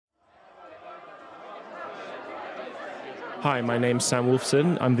Hi, my name's Sam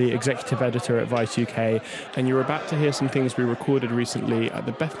Wolfson. I'm the executive editor at Vice UK, and you're about to hear some things we recorded recently at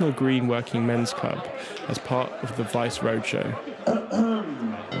the Bethnal Green Working Men's Club as part of the Vice Roadshow.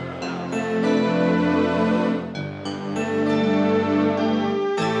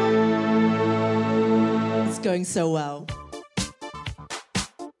 It's going so well.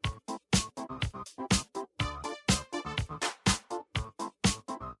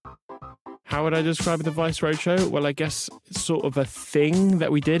 How would I describe the Vice Roadshow? Well, I guess it's sort of a thing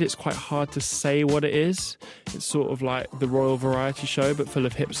that we did. It's quite hard to say what it is. It's sort of like the Royal Variety Show, but full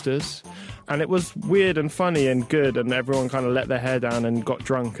of hipsters. And it was weird and funny and good, and everyone kind of let their hair down and got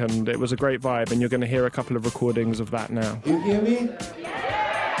drunk, and it was a great vibe, and you're going to hear a couple of recordings of that now. You hear me?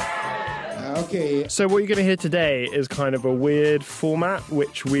 Okay. So what you're going to hear today is kind of a weird format,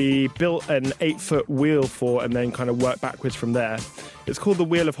 which we built an 8-foot wheel for and then kind of worked backwards from there. It's called the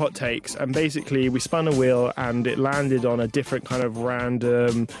Wheel of Hot Takes, and basically we spun a wheel and it landed on a different kind of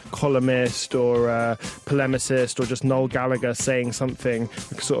random columnist or polemicist or just Noel Gallagher saying something,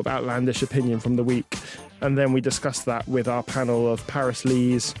 like a sort of outlandish opinion from the week. And then we discussed that with our panel of Paris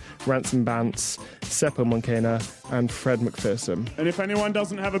Lees, Ransom Bantz, Seppo Monkena, and Fred McPherson. And if anyone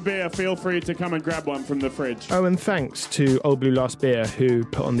doesn't have a beer, feel free to come and grab one from the fridge. Oh, and thanks to Old Blue Last Beer, who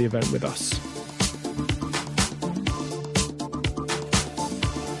put on the event with us.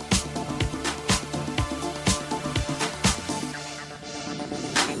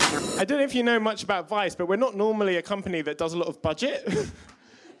 I don't know if you know much about Vice, but we're not normally a company that does a lot of budget.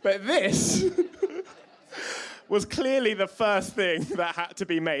 But this was clearly the first thing that had to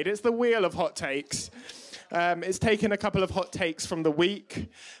be made. It's the Wheel of Hot Takes. It's taken a couple of hot takes from the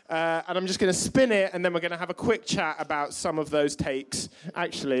week, and I'm just going to spin it, and then we're going to have a quick chat about some of those takes.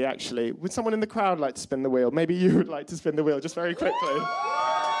 Actually, would someone in the crowd like to spin the wheel? Maybe you would like to spin the wheel, just very quickly.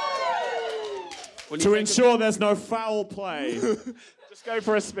 To ensure there's no foul play. Just go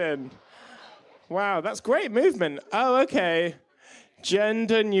for a spin. Wow, that's great movement. Oh, okay.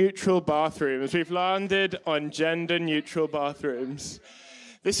 Gender-neutral bathrooms. We've landed on gender-neutral bathrooms.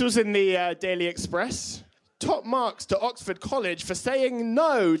 This was in the Daily Express. Top marks to Oxford College for saying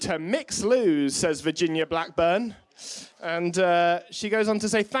no to mixed loos, says Virginia Blackburn. And she goes on to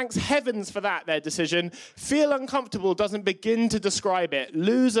say, thanks heavens for that, their decision. Feel uncomfortable doesn't begin to describe it.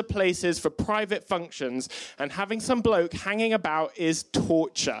 Loos are places for private functions, and having some bloke hanging about is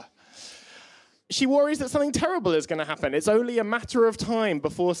torture. She worries that something terrible is going to happen. It's only a matter of time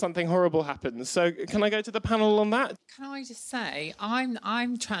before something horrible happens. So can I go to the panel on that? Can I just say,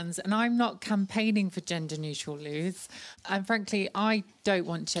 I'm trans and I'm not campaigning for gender-neutral loos. And frankly, I don't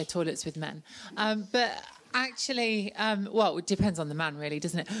want to share toilets with men. But actually, well, it depends on the man, really,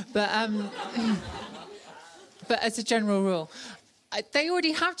 doesn't it? But as a general rule, they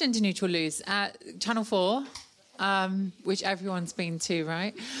already have gender-neutral loos at Channel 4. Which everyone's been to,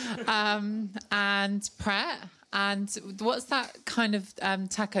 right? And Pret. And what's that kind of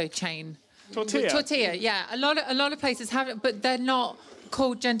taco chain? Tortilla, yeah. A lot of places have it, but they're not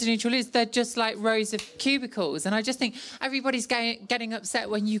called gender neutral loos. They're just like rows of cubicles. And I just think everybody's getting upset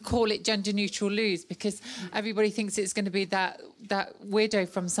when you call it gender neutral loos, because everybody thinks it's going to be that weirdo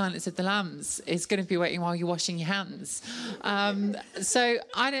from Silence of the Lambs is going to be waiting while you're washing your hands. So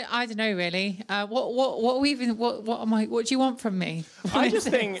I don't know really. What do you want from me? I just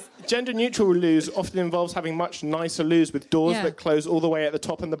think gender neutral loos often involves having much nicer loos with doors that close all the way at the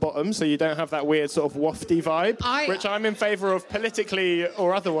top and the bottom, so you don't have that weird sort of wafty vibe, which I'm in favour of politically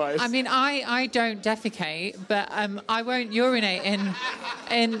or otherwise. I mean, I don't defecate, but I won't urinate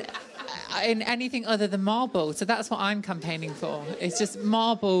in anything other than marble. So that's what I'm campaigning for. It's just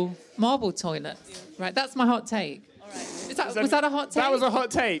marble toilet. Right, that's my hot take. All right. Was that a hot take? That was a hot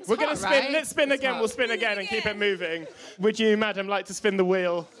take. We're going to spin. Right? Let's spin again. We'll spin again and keep it moving. Would you, madam, like to spin the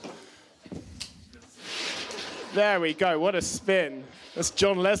wheel? There we go. What a spin. That's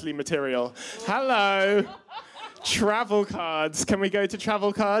John Leslie material. Hello. Travel cards. Can we go to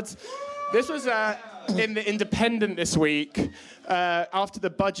travel cards? This was in the Independent this week, after the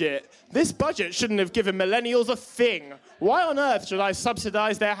budget. This budget shouldn't have given millennials a thing. Why on earth should I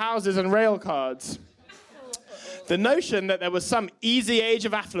subsidise their houses and rail cards? The notion that there was some easy age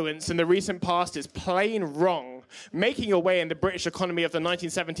of affluence in the recent past is plain wrong. Making your way in the British economy of the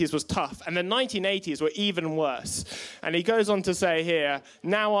 1970s was tough, and the 1980s were even worse. And he goes on to say here,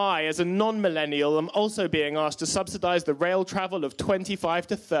 now I, as a non-millennial, am also being asked to subsidise the rail travel of 25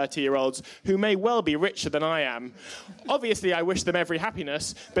 to 30-year-olds who may well be richer than I am. Obviously, I wish them every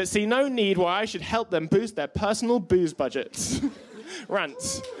happiness, but see no need why I should help them boost their personal booze budgets.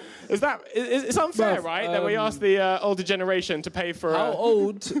 Rants. It's unfair, right, that we ask the older generation to pay for... How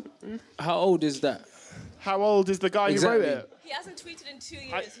old is that? How old is the guy who wrote it? He hasn't tweeted in 2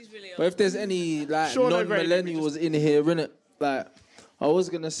 years. He's really old. But if there's any like Sean O'Grady, non-millennials in here, innit? Like, I was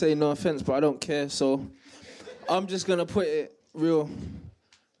gonna say no offense, but I don't care. So I'm just gonna put it real.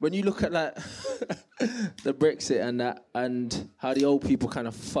 When you look at like the Brexit and that, and how the old people kind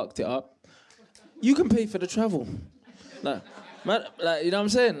of fucked it up, you can pay for the travel. Like, man, like, you know what I'm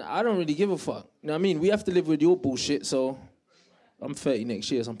saying? I don't really give a fuck. You know what I mean? We have to live with your bullshit. So I'm 30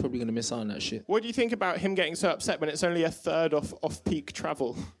 next year, so I'm probably gonna miss out on that shit. What do you think about him getting so upset when it's only a third off-peak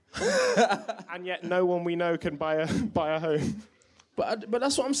travel, and yet no one we know can buy a home? But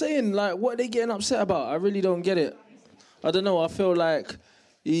that's what I'm saying. Like, what are they getting upset about? I really don't get it. I don't know. I feel like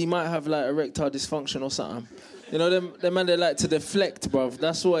he might have like erectile dysfunction or something. You know, them man, they like to deflect, bruv.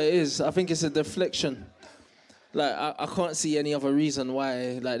 That's what it is. I think it's a deflection. Like, I can't see any other reason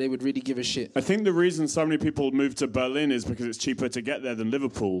why like they would really give a shit. I think the reason so many people move to Berlin is because it's cheaper to get there than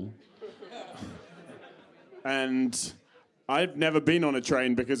Liverpool. And I've never been on a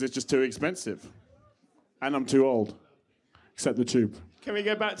train because it's just too expensive. And I'm too old. Except the tube. Can we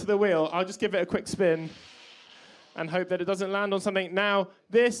go back to the wheel? I'll just give it a quick spin and hope that it doesn't land on something. Now,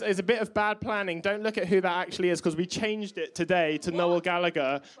 this is a bit of bad planning. Don't look at who that actually is, because we changed it today to Noel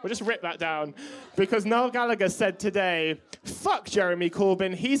Gallagher. We'll just rip that down. Because Noel Gallagher said today, fuck Jeremy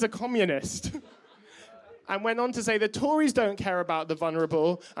Corbyn, he's a communist. And went on to say the Tories don't care about the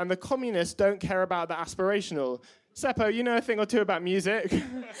vulnerable and the communists don't care about the aspirational. Seppo, you know a thing or two about music.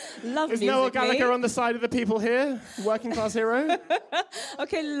 Love Is music, Noel Gallagher mate. on the side of the people here? Working class hero?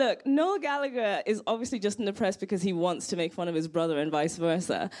 Okay, look, Noel Gallagher is obviously just in the press because he wants to make fun of his brother and vice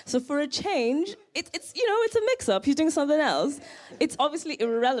versa. So for a change, it's a mix-up. He's doing something else. It's obviously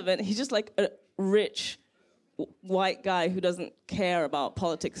irrelevant. He's just like a rich white guy who doesn't care about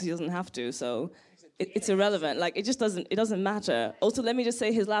politics. He doesn't have to, so it's irrelevant. Like, it doesn't matter. Also, let me just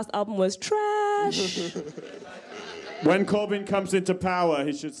say his last album was trash. When Corbyn comes into power,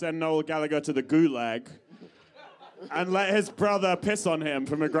 he should send Noel Gallagher to the gulag and let his brother piss on him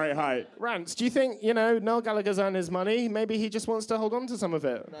from a great height. Rance, do you think, Noel Gallagher's earned his money? Maybe he just wants to hold on to some of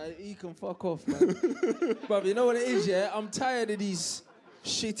it. Nah, he can fuck off, man. Bruv, you know what it is, yeah? I'm tired of these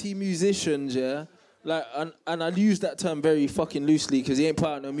shitty musicians, yeah? Like, and I use that term very fucking loosely because he ain't put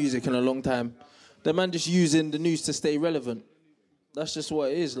out no music in a long time. The man just using the news to stay relevant. That's just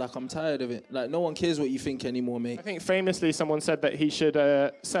what it is. Like, I'm tired of it. Like, no one cares what you think anymore, mate. I think famously someone said that he should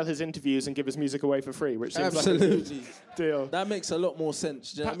sell his interviews and give his music away for free, which seems Absolutely. like a good deal. That makes a lot more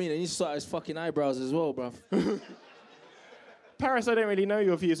sense. Do you know what I mean? And he started his fucking eyebrows as well, bruv. Paris, I don't really know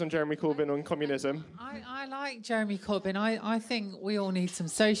your views on Jeremy Corbyn on communism. I like Jeremy Corbyn. I think we all need some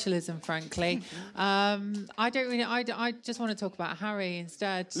socialism, frankly. I don't really. I just want to talk about Harry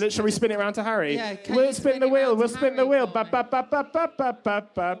instead. Shall we spin it around to Harry? Yeah, can We'll you spin spin the it wheel. round We'll to spin the Harry wheel.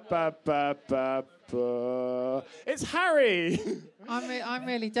 for It's Harry. I'm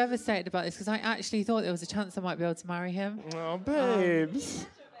really devastated about this because I actually thought there was a chance I might be able to marry him. Oh, babes.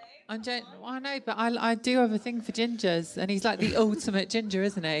 I know, but I do have a thing for gingers, and he's like the ultimate ginger,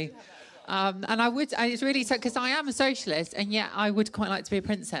 isn't he? And it's really sad because I am a socialist, and yet I would quite like to be a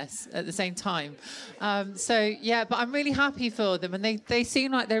princess at the same time. But I'm really happy for them, and they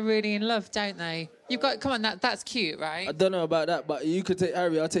seem like they're really in love, don't they? Come on, that's cute, right? I don't know about that, but you could take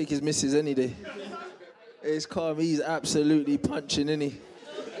Harry. I'll take his missus any day. It's calm. He's absolutely punching, isn't he?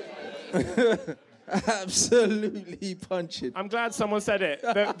 Absolutely punching. I'm glad someone said it.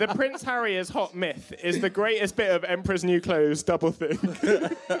 The Prince Harry is hot myth is the greatest bit of Emperor's New Clothes double thing.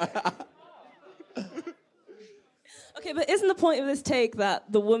 Okay, but isn't the point of this take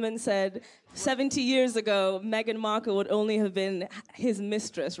that the woman said 70 years ago Meghan Markle would only have been his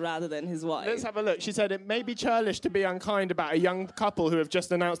mistress rather than his wife? Let's have a look. She said it may be churlish to be unkind about a young couple who have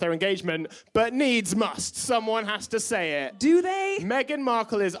just announced their engagement, but needs must. Someone has to say it. Do they? Meghan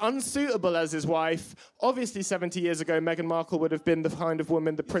Markle is unsuitable as his wife. Obviously, 70 years ago, Meghan Markle would have been the kind of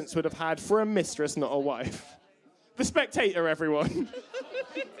woman the prince would have had for a mistress, not a wife. The Spectator, everyone.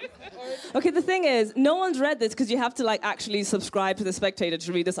 Okay, the thing is, no one's read this because you have to actually subscribe to The Spectator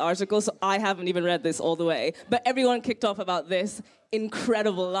to read this article, so I haven't even read this all the way. But everyone kicked off about this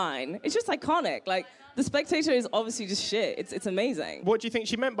incredible line. It's just iconic. The Spectator is obviously just shit. It's amazing. What do you think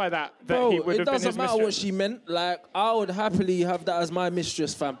she meant by that? That Bro, he would it have been his doesn't matter mistress? what she meant. I would happily have that as my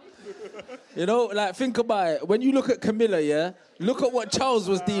mistress, fam. You know, think about it. When you look at Camilla, yeah, look at what Charles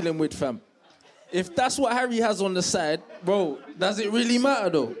was dealing with, fam. If that's what Harry has on the side, bro, does it really matter,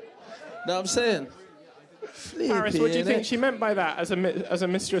 though? Know what I'm saying? Paris, what do you think she meant by that? As a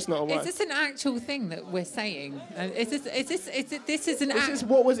mistress, not a wife. Is this an actual thing that we're saying? This is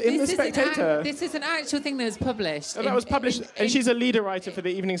what was in The Spectator. This is an actual thing that was published. That was published, and she's a leader writer for the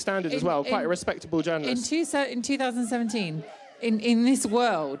Evening Standard as well. Quite a respectable journalist. In 2017, in this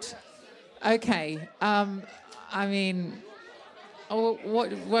world, okay. I mean,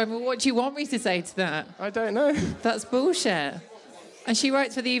 what do you want me to say to that? I don't know. That's bullshit. And she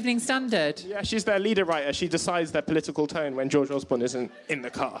writes for the Evening Standard. Yeah, she's their leader writer. She decides their political tone when George Osborne isn't in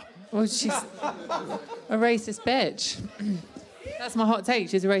the car. Well, she's a racist bitch. That's my hot take.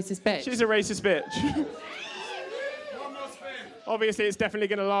 She's a racist bitch. She's a racist bitch. Obviously, it's definitely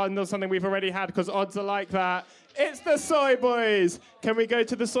going to land on something we've already had because odds are like that. It's the Soy Boys. Can we go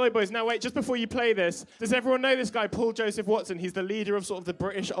to the Soy Boys? Now, wait, just before you play this, does everyone know this guy, Paul Joseph Watson? He's the leader of sort of the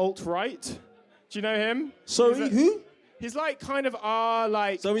British alt-right. Do you know him? Sorry, who? He's like kind of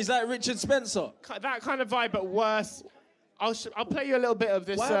So he's like Richard Spencer? That kind of vibe, but worse. I'll play you a little bit of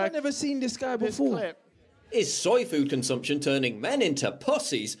this. Why have I never seen this guy before? Clip. Is soy food consumption turning men into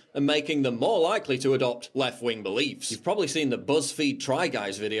pussies and making them more likely to adopt left-wing beliefs? You've probably seen the BuzzFeed Try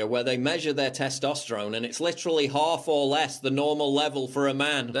Guys video where they measure their testosterone and it's literally half or less the normal level for a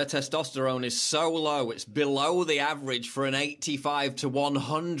man. Their testosterone is so low, it's below the average for an 85 to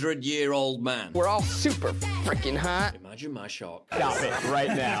 100-year-old man. We're all super freaking hot. Imagine my shock. Stop it right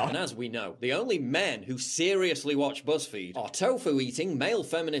now. And as we know, the only men who seriously watch BuzzFeed are tofu-eating, male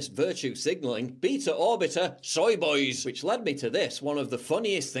feminist virtue signalling, beta-orbiter soy boys, which led me to this, one of the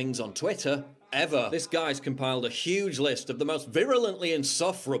funniest things on Twitter ever. This guy's compiled a huge list of the most virulently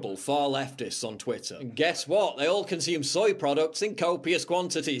insufferable far leftists on Twitter. And guess what? They all consume soy products in copious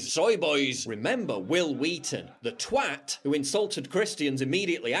quantities. Soy boys. Remember Will Wheaton, the twat who insulted Christians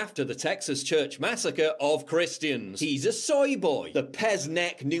immediately after the Texas church massacre of Christians. He's a soy boy. The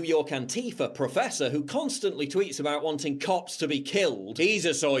pez-neck New York Antifa professor who constantly tweets about wanting cops to be killed. He's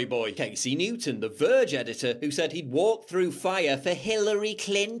a soy boy. Casey Newton, the Verge editor who said he'd walk through fire for Hillary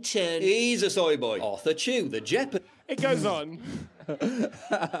Clinton. He's a soy boy. Arthur Chu, the Jeopardy... It goes on.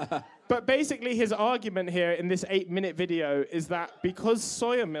 But basically his argument here in this 8-minute video is that because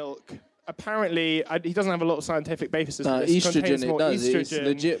soya milk, apparently, he doesn't have a lot of scientific basis for this. Estrogen, more it does. estrogen. It's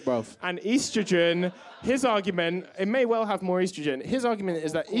legit, bruv. And estrogen, his argument, it may well have more estrogen. His argument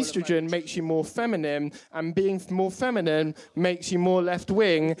is that estrogen makes you more feminine, and being more feminine makes you more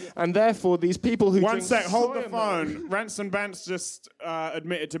left-wing, and therefore these people who One drink sec, hold the soya phone. milk- Ransom Bance just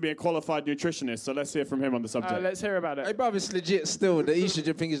admitted to being a qualified nutritionist, so let's hear from him on the subject. let's hear about Hey, it. bruv, it's legit still. The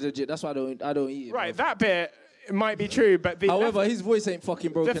estrogen thing is legit. That's why I don't eat it. Right, bruv. that bit might be true, but the However, his voice ain't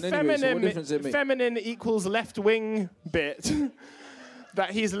fucking broken the anyway, so what difference does it make? feminine equals left-wing bit that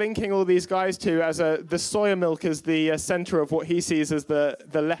he's linking all these guys to as the soya milk as the center of what he sees as the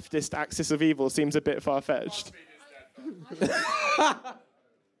leftist axis of evil seems a bit far-fetched.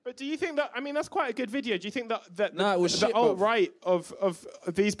 But do you think that, I mean, that's quite a good video. Do you think that No, it was the shit, bruv. alt-right of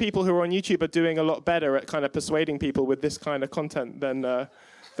these people who are on YouTube are doing a lot better at kind of persuading people with this kind of content than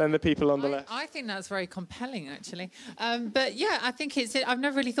the people on the left? I think that's very compelling, actually. But yeah, I think I've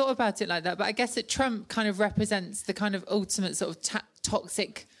never really thought about it like that. But I guess that Trump kind of represents the kind of ultimate sort of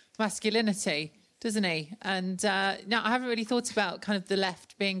toxic masculinity, doesn't he? And no, I haven't really thought about kind of the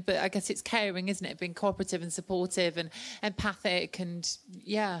left being, but I guess it's caring, isn't it? Being cooperative and supportive and empathic, and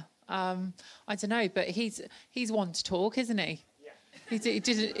yeah, I don't know. But he's one to talk, isn't he?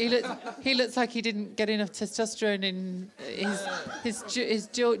 He looks like he didn't get enough testosterone in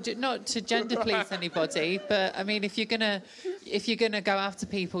his not to gender please anybody, but I mean if you're gonna go after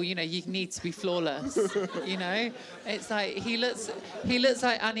people, you know, you need to be flawless. You know, it's like he looks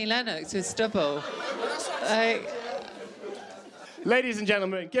like Annie Lennox with stubble. Ladies and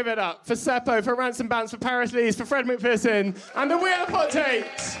gentlemen, give it up for Seppo, for Ransom Bance, for Paris Lees, for Fred McPherson, and the Wheel of Hot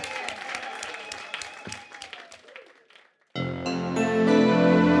Takes.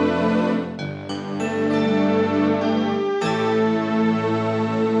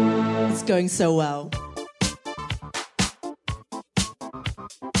 It's going so well.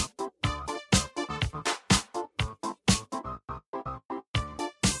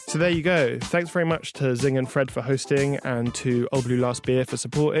 So there you go. Thanks very much to Zing and Fred for hosting and to Old Blue Last Beer for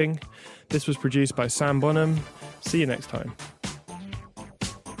supporting. This was produced by Sam Bonham. See you next time.